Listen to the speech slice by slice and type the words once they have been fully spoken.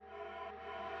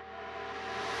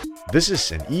This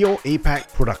is an EO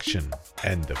APAC production,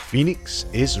 and the Phoenix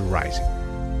is rising.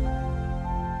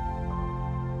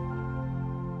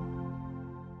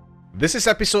 This is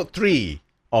episode 3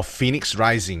 of Phoenix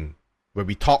Rising, where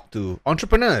we talk to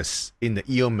entrepreneurs in the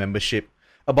EO membership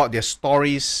about their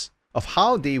stories of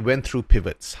how they went through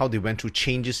pivots, how they went through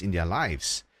changes in their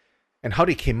lives, and how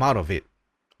they came out of it,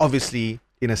 obviously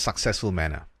in a successful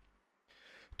manner.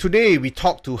 Today, we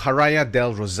talk to Haraya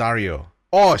del Rosario.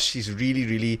 Oh, she's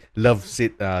really loves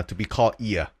it to be called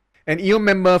Ia. An EO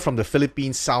member from the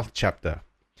Philippines South chapter.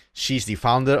 She's the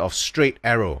founder of Straight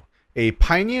Arrow, a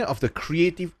pioneer of the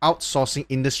creative outsourcing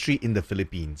industry in the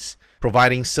Philippines,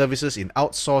 providing services in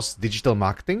outsourced digital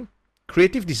marketing,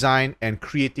 creative design, and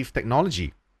creative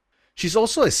technology. She's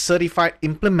also a certified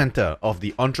implementer of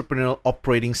the Entrepreneurial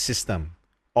Operating System,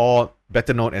 or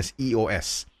better known as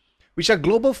EOS, which are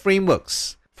global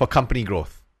frameworks for company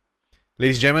growth.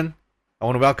 Ladies and gentlemen, I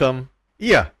want to welcome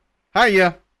Ia. Hi,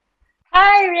 Ia.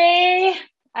 Hi, Ray.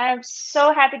 I'm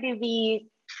so happy to be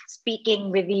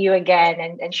speaking with you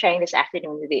again and sharing this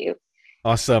afternoon with you.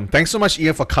 Awesome. Thanks so much,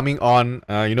 Ia, for coming on.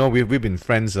 We've been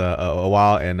friends a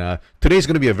while, and today is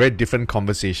going to be a very different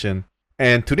conversation.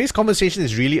 And today's conversation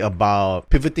is really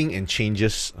about pivoting and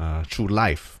changes through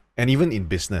life and even in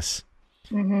business.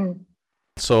 Mm-hmm.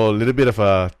 So a little bit of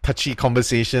a touchy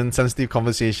conversation, sensitive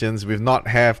conversations. We've not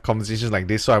had conversations like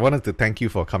this, so I wanted to thank you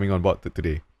for coming on board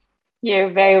today.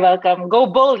 You're very welcome. Go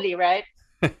boldly, right?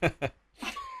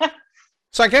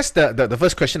 So I guess the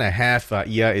first question I have,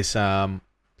 Ia, is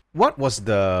what was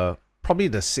probably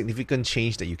the significant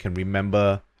change that you can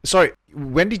remember? Sorry,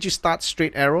 when did you start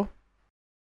Straight Arrow?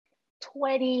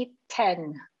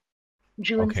 2010,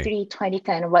 June Okay, 3,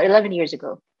 2010, about 11 years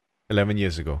ago. 11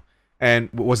 years ago. And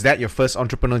was that your first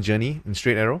entrepreneurial journey in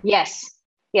Straight Arrow? Yes.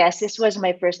 Yes, this was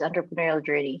my first entrepreneurial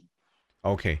journey.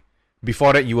 Okay.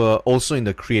 Before that, you were also in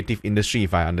the creative industry,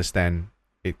 if I understand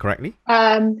it correctly?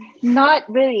 Not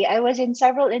really. I was in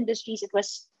several industries. It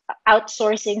was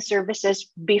outsourcing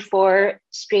services before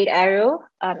Straight Arrow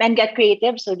and Get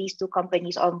Creative. So these two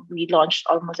companies we launched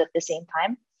almost at the same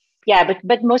time. Yeah,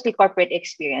 but mostly corporate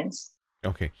experience.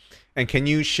 Okay. And can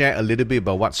you share a little bit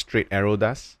about what Straight Arrow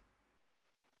does?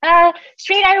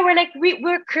 Straight Arrow,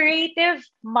 we're creative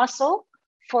muscle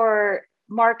for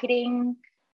marketing,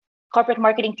 corporate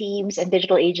marketing teams and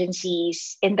digital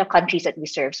agencies in the countries that we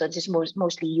serve. So this is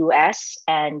mostly US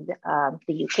and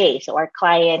the UK. So our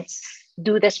clients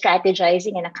do the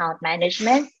strategizing and account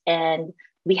management, and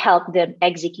we help them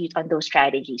execute on those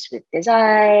strategies with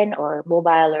design or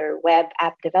mobile or web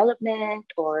app development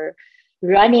or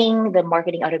running the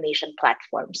marketing automation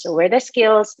platform. So we're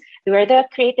the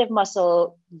creative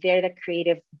muscle, they're the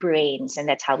creative brains, and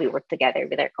that's how we work together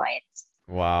with our clients.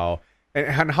 Wow.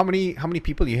 And how many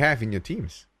people you have in your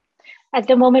teams? At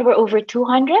the moment, we're over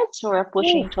 200, so we're Ooh.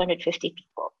 pushing 250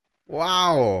 people.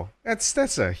 Wow.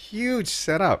 That's a huge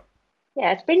setup.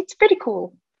 Yeah, it's pretty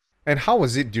cool. And how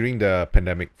was it during the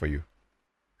pandemic for you?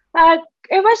 Uh,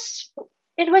 it was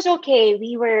it was okay.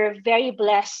 We were very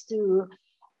blessed to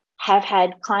have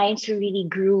had clients who really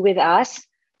grew with us.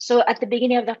 So at the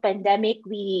beginning of the pandemic,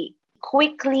 we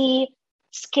quickly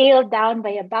scaled down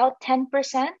by about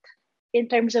 10% in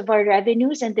terms of our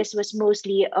revenues. And this was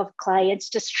mostly of clients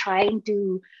just trying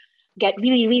to get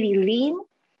really lean.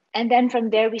 And then from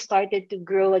there, we started to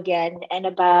grow again. And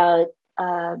about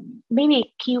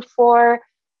maybe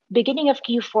beginning of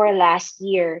Q4 last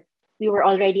year, we were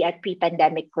already at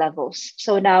pre-pandemic levels.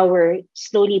 So now we're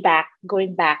slowly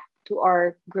going back to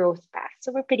our growth path.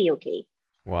 So we're pretty okay.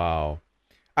 Wow.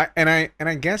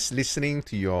 I guess listening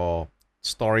to your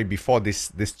story before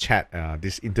this chat,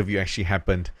 this interview actually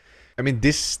happened. I mean,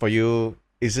 this for you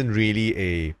isn't really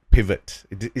a pivot.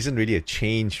 It isn't really a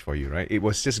change for you, right? It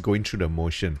was just going through the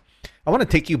motion. I want to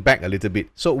take you back a little bit.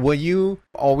 So, were you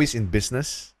always in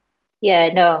business? Yeah,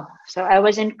 no. So I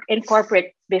was in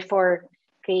corporate before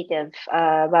creative.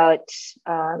 I've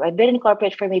been in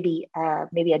corporate for maybe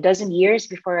a dozen years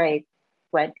before I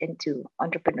went into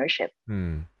entrepreneurship.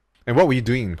 Hmm. And what were you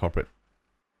doing in corporate?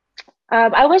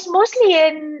 I was mostly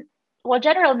in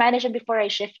general management before I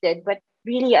shifted, but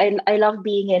really I love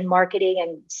being in marketing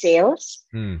and sales.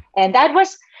 Hmm. And that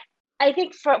was, I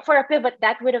think, for a pivot,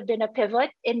 that would have been a pivot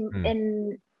Hmm.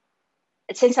 in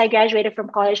since I graduated from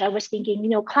college. I was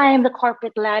thinking, climb the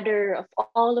corporate ladder of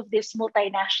all of this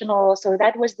multinational. So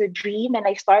that was the dream, and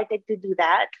I started to do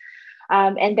that.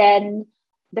 And then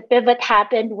the pivot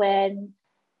happened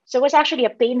so it was actually a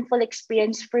painful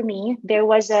experience for me. There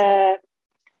was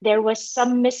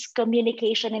some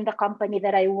miscommunication in the company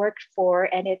that I worked for,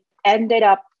 and it ended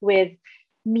up with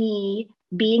me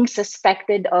being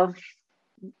suspected of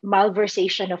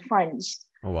malversation of funds.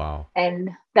 Oh, wow. And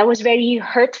that was very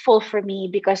hurtful for me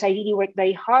because I really worked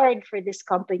very hard for this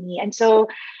company. And so,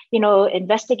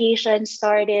 investigations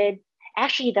started.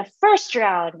 Actually, the first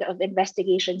round of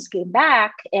investigations came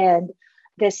back, and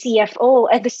the CFO,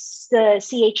 the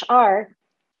CHR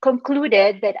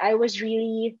concluded that I was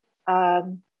really,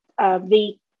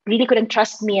 they really couldn't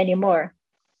trust me anymore.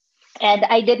 And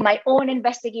I did my own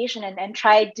investigation and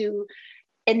tried to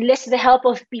enlist the help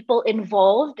of people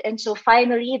involved. And so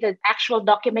finally, the actual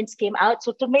documents came out.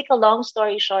 So to make a long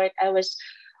story short, I was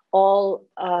all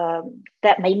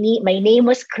that my name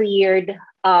was cleared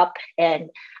up, and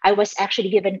I was actually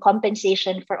given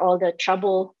compensation for all the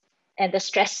trouble and the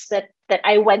stress that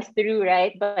I went through.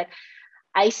 Right, but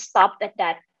I stopped at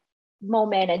that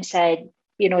moment and said,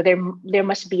 there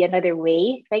must be another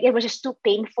way. Like it was just too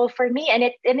painful for me,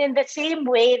 and in the same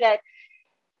way that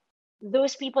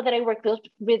those people that I worked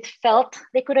with felt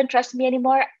they couldn't trust me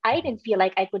anymore, I Mhm. didn't feel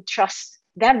like I could trust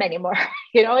them anymore. I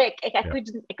Yeah.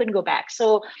 couldn't go back.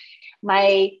 So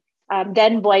my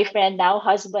then boyfriend, now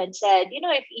husband, said,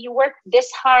 if you work this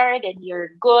hard and you're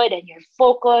good and you're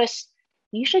focused,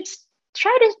 you should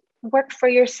try to work for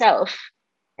yourself.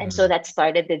 And so Mm. that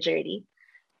started the journey.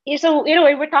 So, we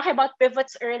were talking about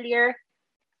pivots earlier.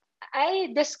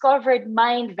 I discovered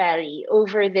Mind Valley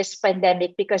over this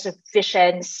pandemic because of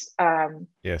Vision's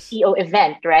Yes. EO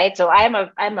event, right? So I'm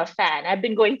a fan. I've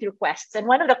been going through quests, and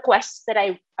one of the quests that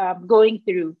I going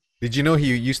through, Did you know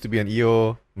he used to be an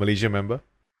EO Malaysia member?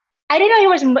 I didn't know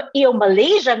he was EO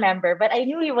Malaysia member, but I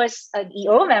knew he was an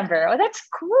EO member. Oh, that's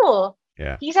cool.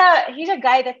 Yeah. He's a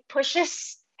guy that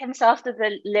pushes himself to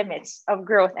the limits of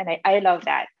growth, and I love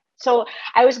that. So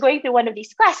I was going through one of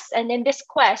these quests, and in this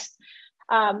quest,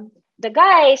 um, the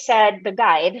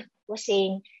guide was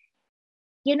saying,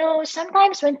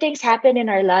 sometimes when things happen in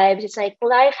our lives, it's like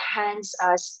life hands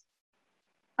us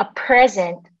a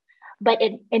present, but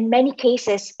in many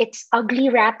cases, it's ugly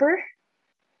wrapper.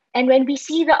 And when we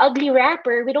see the ugly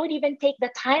wrapper, we don't even take the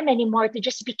time anymore to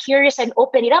just be curious and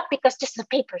open it up because just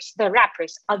the wrapper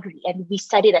is ugly and we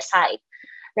set it aside,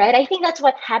 right? I think that's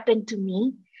what happened to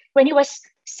me. When he was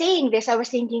saying this, I was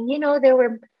thinking,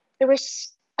 there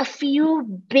was a few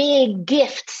big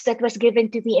gifts that was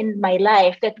given to me in my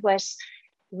life that was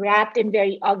wrapped in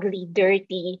very ugly,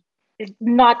 dirty,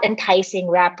 not enticing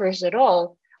wrappers at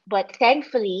all. But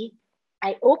thankfully,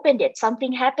 I opened it.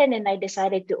 Something happened and I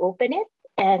decided to open it.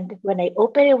 And when I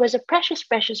opened it, was a precious,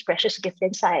 precious, precious gift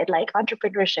inside. Like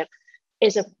entrepreneurship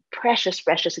is a precious,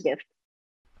 precious gift.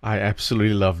 I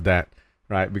absolutely love that,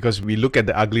 right? Because we look at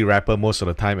the ugly wrapper most of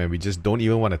the time and we just don't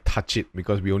even want to touch it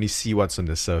because we only see what's on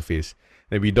the surface.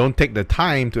 And we don't take the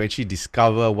time to actually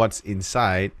discover what's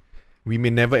inside, we may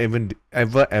never even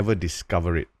ever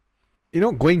discover it.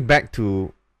 Going back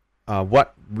to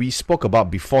what we spoke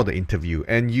about before the interview,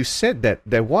 and you said that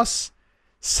there was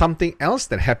something else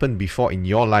that happened before in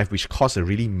your life which caused a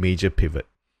really major pivot.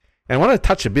 And I want to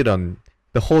touch a bit on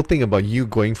the whole thing about you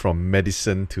going from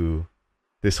medicine to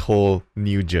this whole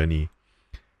new journey.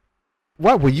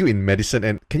 Why were you in medicine,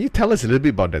 and can you tell us a little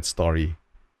bit about that story?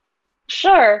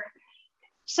 Sure.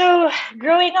 So,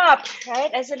 growing up,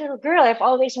 right, as a little girl, I've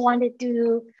always wanted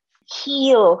to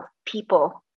heal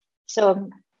people. So,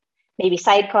 maybe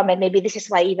side comment, maybe this is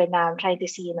why even now I'm trying to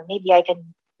see, maybe I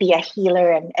can be a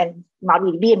healer and not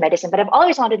really be in medicine, but I've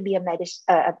always wanted to be in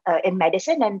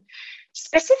medicine. And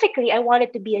specifically, I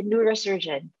wanted to be a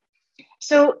neurosurgeon.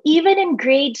 So even in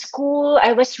grade school,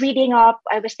 I was reading up,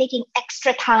 I was taking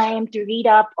extra time to read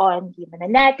up on human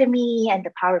anatomy and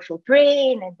the powerful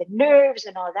brain and the nerves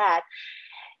and all that.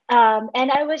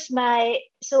 And I was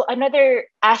so another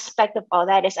aspect of all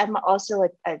that is I'm also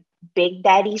a big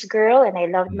daddy's girl and I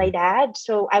loved my Mm. dad.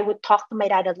 So I would talk to my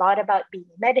dad a lot about being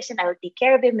in medicine. I would take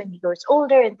care of him when he grows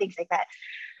older and things like that.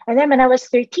 And then when I was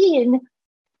 13,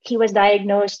 he was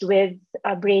diagnosed with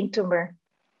a brain tumor.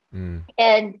 Mm.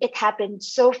 And it happened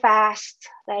so fast,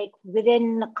 like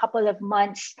within a couple of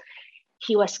months,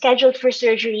 he was scheduled for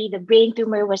surgery. The brain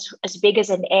tumor was as big as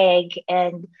an egg.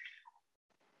 And,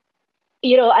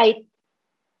 you know, I,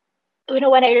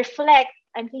 when I reflect,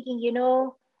 I'm thinking,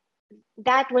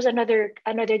 that was another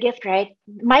gift, right?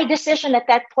 My decision at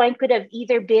that point could have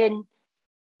either been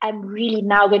I'm really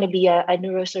now going to be a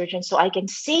neurosurgeon so I can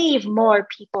save more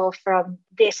people from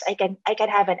this. I can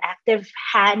have an active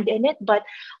hand in it. But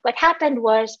what happened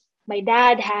was my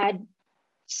dad had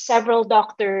several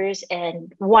doctors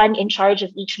and one in charge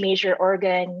of each major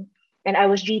organ. And I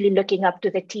was really looking up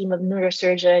to the team of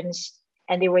neurosurgeons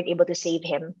and they weren't able to save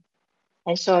him.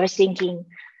 And so I was thinking,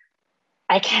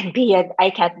 I can't be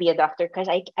a doctor because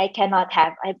I cannot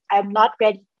have I'm not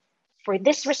ready for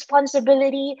this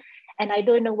responsibility and I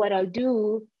don't know what I'll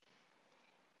do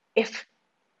if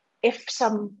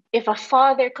if a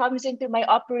father comes into my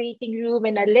operating room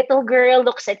and a little girl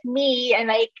looks at me and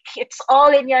like it's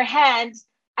all in your hands,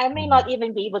 I may Mm. not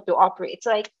even be able to operate.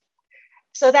 So like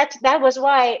that was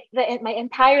why my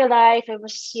entire life it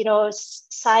was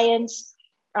science.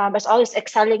 I was always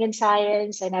excelling in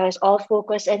science and I was all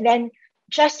focused. And then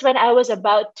just when I was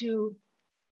about to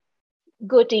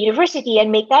go to university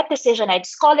and make that decision, I had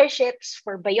scholarships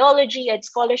for biology, I had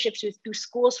scholarships with two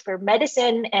schools for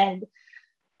medicine, and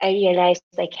I realized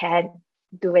I can't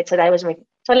do it. So that was my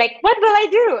so like, what will I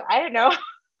do? I don't know.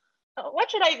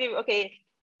 What should I do? Okay,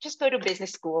 just go to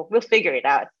business school. We'll figure it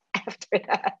out after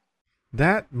that.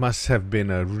 That must have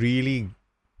been a really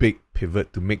big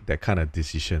pivot to make that kind of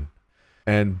decision.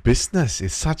 And business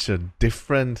is such a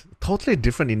different, totally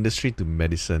different industry to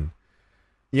medicine.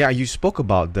 Yeah, you spoke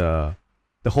about the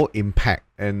whole impact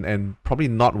and probably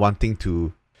not wanting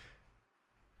to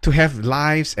have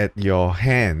lives at your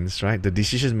hands, right? The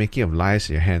decision making of lives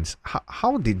in your hands.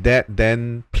 How did that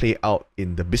then play out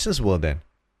in the business world then?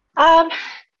 Um,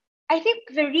 I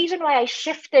think the reason why I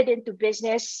shifted into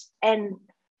business and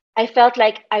I felt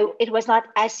like it was not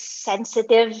as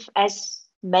sensitive as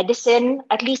medicine,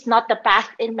 at least not the path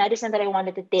in medicine that I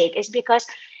wanted to take, is because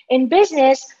in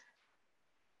business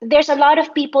there's a lot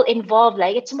of people involved.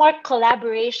 Like it's more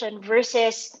collaboration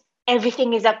versus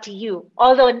everything is up to you.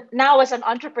 Although now as an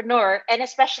entrepreneur, and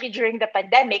especially during the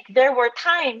pandemic, there were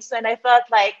times when I felt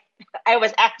like I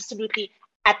was absolutely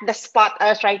at the spot I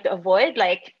was trying to avoid.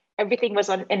 Like everything was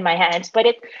in my hands. But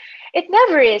it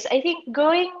never is. I think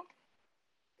going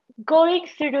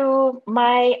through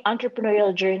my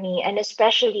entrepreneurial journey and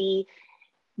especially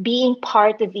being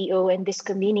part of VO and this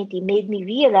community made me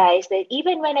realize that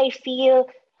even when I feel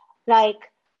like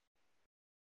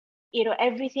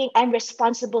everything, I'm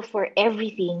responsible for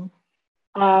everything,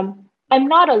 I'm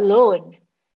not alone.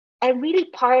 I'm really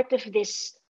part of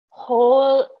this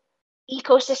whole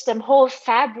ecosystem, whole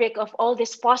fabric of all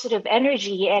this positive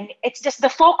energy, and it's just the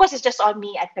focus is just on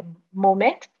me at the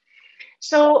moment.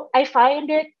 So I find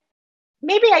it,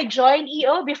 maybe I joined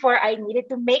EO before I needed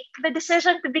to make the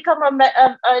decision to become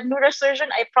a neurosurgeon.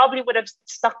 I probably would have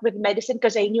stuck with medicine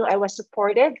because I knew I was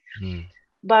supported. Mm.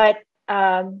 But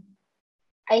um,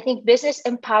 I think business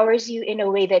empowers you in a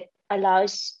way that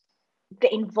allows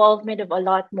the involvement of a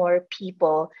lot more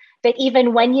people. That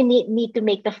even when you need to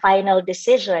make the final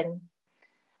decision,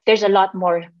 there's a lot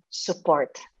more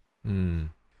support. Mm.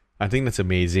 I think that's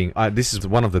amazing. This is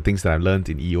one of the things that I've learned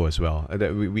in EO as well.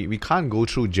 That we can't go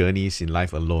through journeys in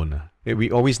life alone.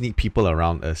 We always need people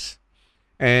around us.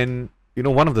 And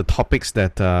one of the topics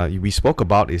that we spoke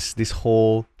about is this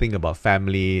whole thing about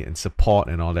family and support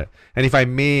and all that. And if I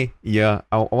may, yeah,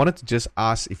 I wanted to just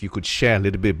ask if you could share a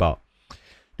little bit about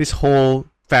this whole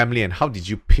family and how did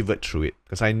you pivot through it?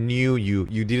 Because I knew you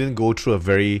didn't go through a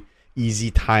very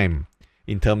easy time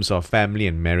in terms of family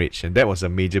and marriage, and that was a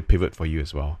major pivot for you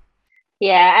as well.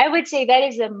 Yeah, I would say that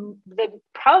is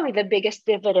probably the biggest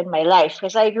pivot in my life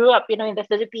because I grew up, in the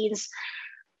Philippines.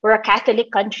 We're a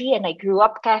Catholic country, and I grew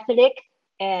up Catholic,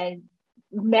 and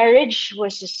marriage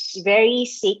was just very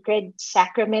sacred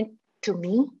sacrament to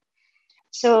me.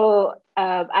 So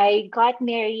I got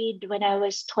married when I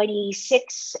was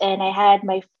 26, and I had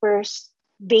my first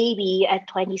baby at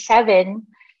 27,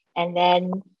 and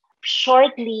then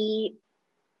shortly,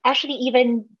 actually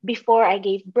even before I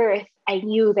gave birth, I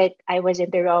knew that I was in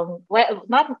the wrong. Well,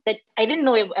 not that I didn't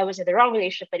know I was in the wrong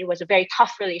relationship, but it was a very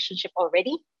tough relationship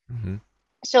already. Mm-hmm.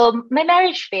 So my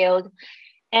marriage failed,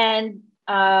 and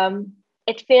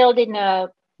it failed in a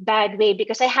bad way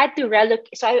because I had to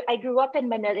relocate. So I grew up in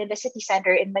Manila, in the city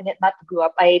center in Manila. Not grew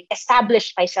up. I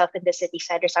established myself in the city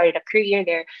center, started a career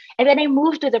there, and then I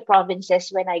moved to the provinces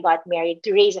when I got married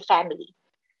to raise a family.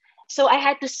 So I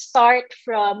had to start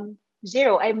from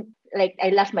zero. I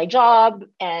left my job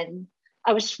and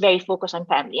I was very focused on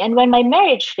family. And when my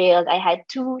marriage failed, I had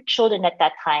two children at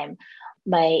that time.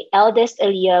 My eldest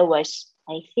Elia was,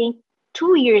 I think,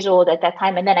 2 years old at that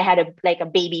time, and then I had a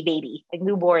baby, a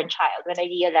newborn child. When I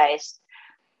realized,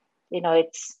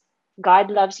 it's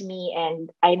God loves me, and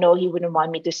I know He wouldn't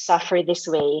want me to suffer this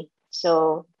way.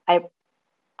 So I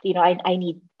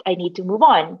need to move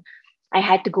on. I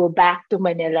had to go back to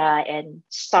Manila and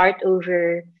start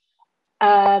over.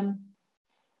 Um,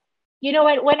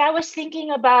 when I was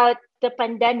thinking about the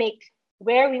pandemic,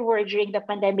 where we were during the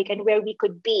pandemic and where we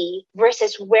could be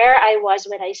versus where I was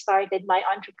when I started my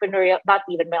entrepreneurial, not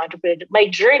even my entrepreneurial, my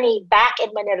journey back in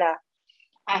Manila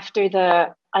after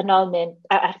the annulment,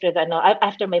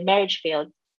 after my marriage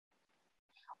failed.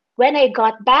 When I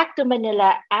got back to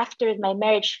Manila after my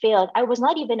marriage failed, I was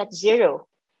not even at zero.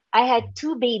 I had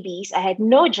two babies. I had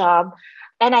no job,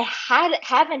 and I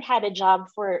haven't had a job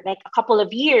for like a couple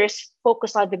of years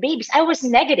focused on the babies. I was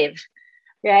negative,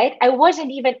 right? I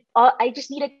wasn't even. I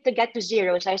just needed to get to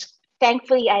zero. So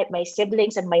thankfully, my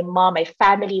siblings and my mom, my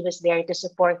family was there to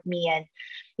support me, and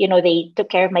they took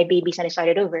care of my babies, and I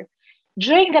started over.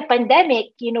 During the pandemic,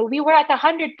 we were at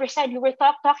 100%. We were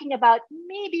talking about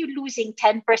maybe losing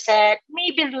 10%,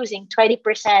 maybe losing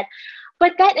 20%.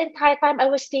 But that entire time, I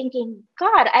was thinking,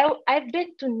 God, I've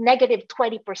been to negative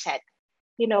 20%.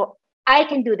 You know, I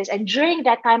can do this. And during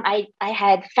that time, I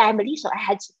had family, so I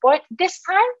had support. This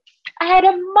time, I had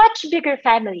a much bigger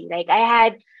family. Like I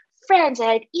had friends,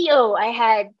 I had I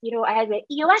had the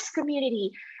EOS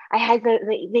community. I had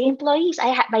the employees. I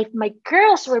had my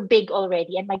girls were big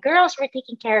already, and my girls were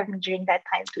taking care of me during that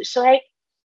time too. So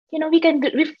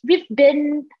we've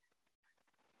been.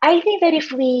 I think that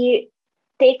if we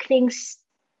take things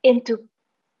into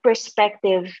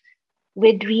perspective,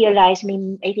 we'd realize. I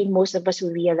mean, I think most of us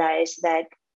will realize that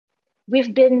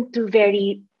we've been to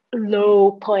very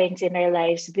low points in our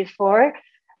lives before,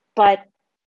 but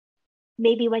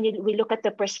maybe when we look at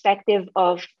the perspective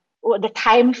of the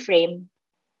time frame,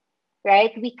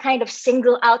 right? We kind of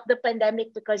single out the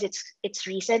pandemic because it's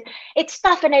recent. It's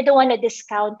tough, and I don't want to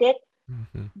discount it,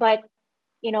 Mm-hmm. but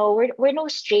we're no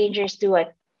strangers to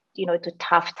it, to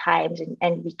tough times,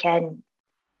 and we can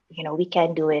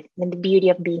do it. And the beauty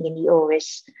of being in EO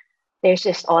is there's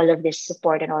just all of this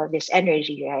support and all of this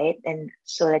energy, right? And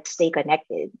so let's stay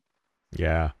connected.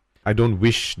 Yeah. I don't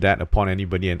wish that upon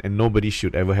anybody, and nobody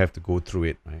should ever have to go through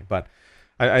it, right? But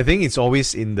I think it's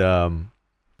always in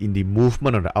the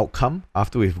movement of the outcome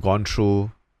after we've gone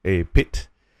through a pit.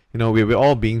 We're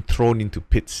all being thrown into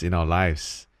pits in our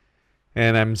lives.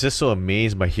 And I'm just so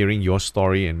amazed by hearing your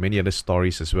story and many other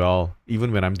stories as well,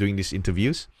 even when I'm doing these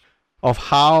interviews, of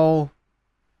how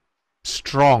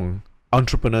strong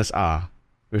entrepreneurs are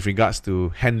with regards to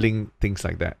handling things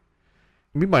like that.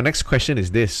 Maybe my next question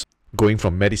is this: going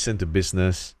from medicine to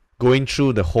business, going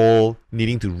through the whole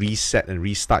needing to reset and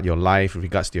restart your life with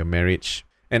regards to your marriage.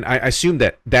 And I assume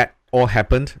that all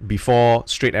happened before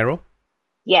Straight Arrow?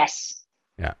 Yes.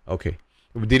 Yeah, okay.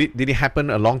 Did it happen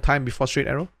a long time before Straight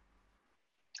Arrow?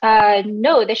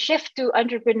 No, the shift to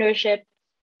entrepreneurship.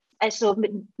 So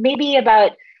maybe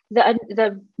about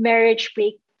the marriage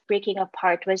breaking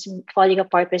apart was falling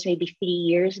apart was maybe 3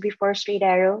 years before Straight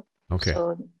Arrow. Okay.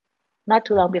 So not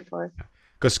too long before.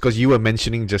 Because you were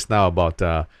mentioning just now about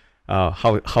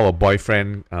how a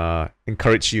boyfriend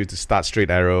encouraged you to start Straight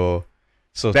Arrow,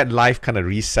 so that life kind of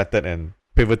resetted and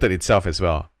pivoted itself as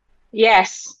well.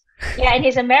 Yes. Yeah, and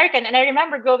he's American. And I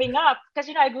remember growing up, because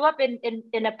I grew up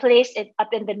in a place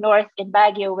up in the north in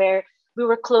Baguio where we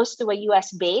were close to a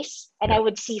US base, and Yeah. I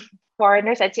would see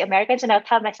foreigners, I'd see Americans, and I'll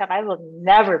tell myself, I will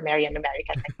never marry an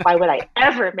American. Like, why would I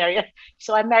ever marry a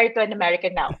So I'm married to an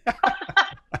American now.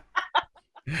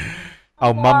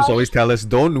 Our moms Wow. always tell us,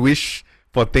 don't wish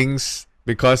for things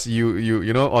because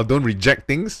or don't reject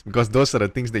things because those are the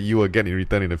things that you will get in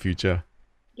return in the future.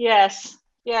 Yes.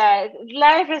 Yeah.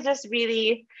 Life is just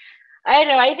really, I don't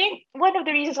know. I think one of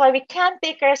the reasons why we can't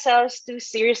take ourselves too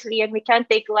seriously and we can't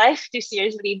take life too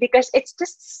seriously because it's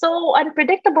just so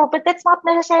unpredictable, but that's not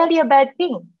necessarily a bad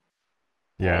thing,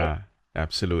 right? Yeah,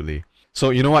 absolutely. So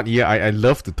you know what? Yeah, I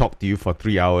love to talk to you for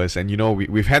 3 hours, and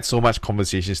we've had so much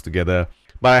conversations together.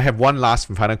 But I have one last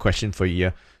and final question for you.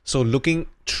 Yeah. So looking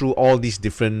through all these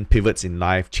different pivots in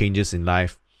life, changes in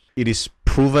life, it is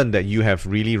proven that you have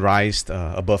really rised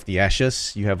above the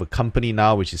ashes. You have a company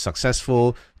now which is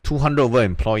successful, 200 over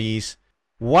employees.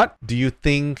 What do you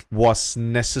think was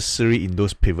necessary in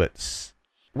those pivots?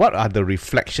 What are the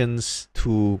reflections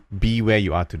to be where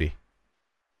you are today?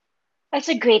 That's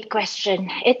a great question.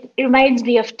 It reminds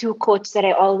me of two quotes that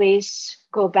I always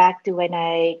go back to when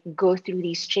I go through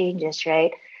these changes,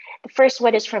 right? The first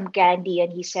one is from Gandhi,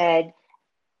 and he said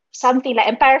something like,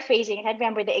 I'm paraphrasing, I can't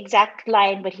remember the exact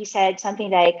line, but he said something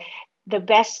like, the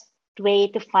best way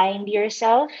to find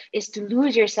yourself is to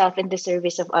lose yourself in the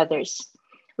service of others.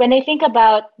 When I think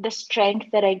about the strength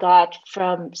that I got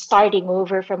from starting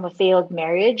over from a failed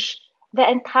marriage, the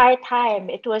entire time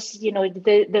it was,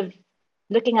 the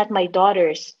looking at my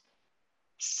daughters,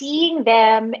 seeing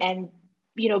them and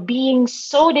being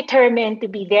so determined to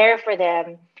be there for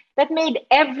them, that made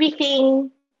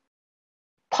everything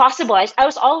possible. I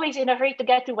was always in a hurry to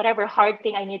get to whatever hard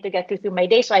thing I need to get through my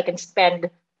day so I can spend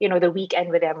the weekend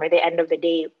with them or the end of the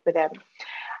day with them.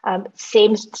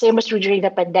 Same was true during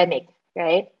the pandemic,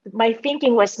 right? My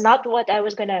thinking was not what I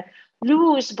was gonna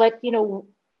lose, but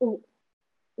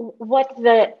what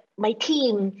the my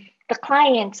team, the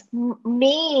clients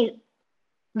may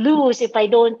lose if I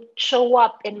don't show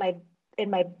up in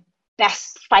my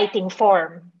best fighting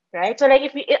form, right? So like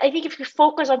if we I think if we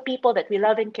focus on people that we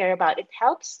love and care about, it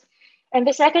helps. And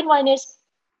the second one is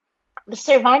the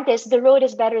Cervantes, the road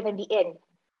is better than the inn,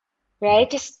 right?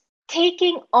 Just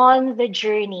taking on the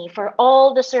journey for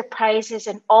all the surprises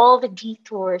and all the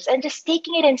detours and just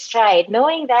taking it in stride,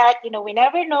 knowing that, we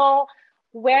never know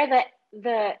where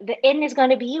the end is going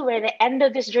to be, where the end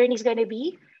of this journey is going to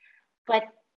be, but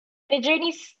the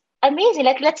journey's amazing.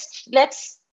 Like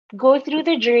let's go through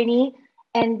the journey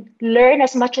and learn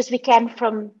as much as we can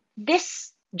from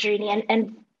this journey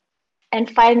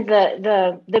and find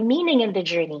the meaning in the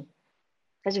journey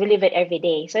because we live it every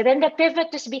day. So then the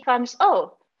pivot just becomes,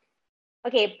 oh,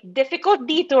 okay, difficult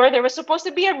detour. There was supposed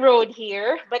to be a road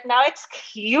here, but now it's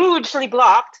hugely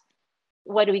blocked.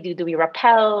 What do we do? Do we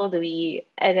rappel?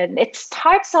 And then it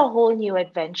starts a whole new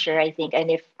adventure, I think. And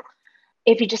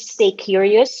if you just stay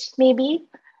curious, maybe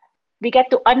we get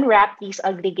to unwrap these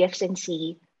ugly gifts and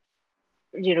see,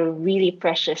 really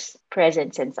precious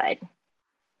presents inside.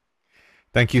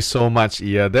 Thank you so much,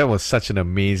 Ia. That was such an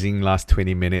amazing last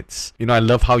 20 minutes. I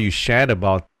love how you shared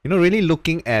about, really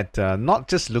looking at, not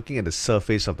just looking at the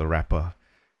surface of the wrapper.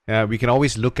 We can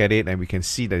always look at it and we can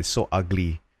see that it's so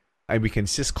ugly. And we can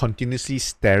just continuously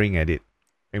staring at it.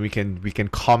 And we can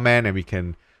comment and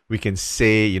we can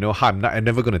say, how I'm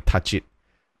never going to touch it.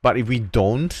 But if we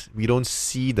don't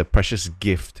see the precious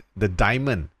gift, the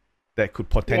diamond that could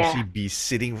potentially be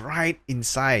sitting right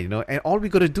inside, and all we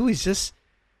got to do is just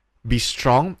be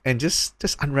strong and just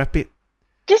unwrap it.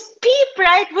 Just peep,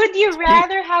 right? Would you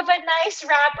rather have a nice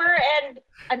wrapper and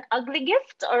an ugly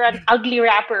gift, or an ugly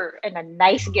wrapper and a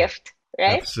nice gift,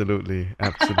 right? Absolutely.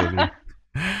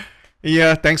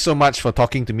 Yeah, thanks so much for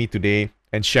talking to me today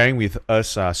and sharing with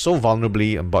us so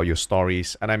vulnerably about your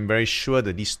stories. And I'm very sure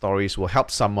that these stories will help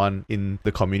someone in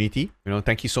the community.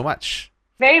 Thank you so much.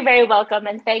 Very, very welcome.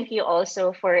 And thank you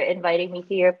also for inviting me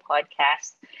to your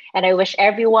podcast. And I wish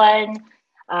everyone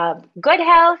good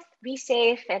health, be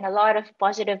safe, and a lot of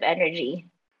positive energy.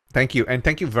 Thank you. And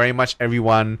thank you very much,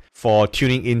 everyone, for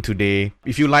tuning in today.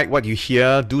 If you like what you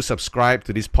hear, do subscribe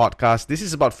to this podcast. This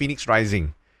is about Phoenix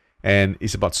Rising. And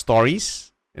it's about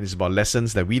stories. And it's about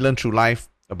lessons that we learn through life,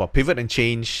 about pivot and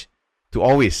change to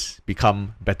always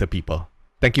become better people.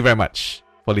 Thank you very much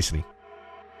for listening.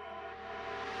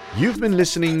 You've been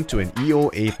listening to an EO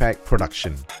APAC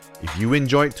production. If you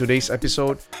enjoyed today's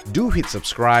episode, do hit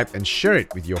subscribe and share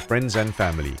it with your friends and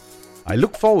family. I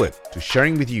look forward to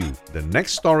sharing with you the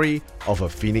next story of a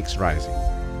Phoenix Rising.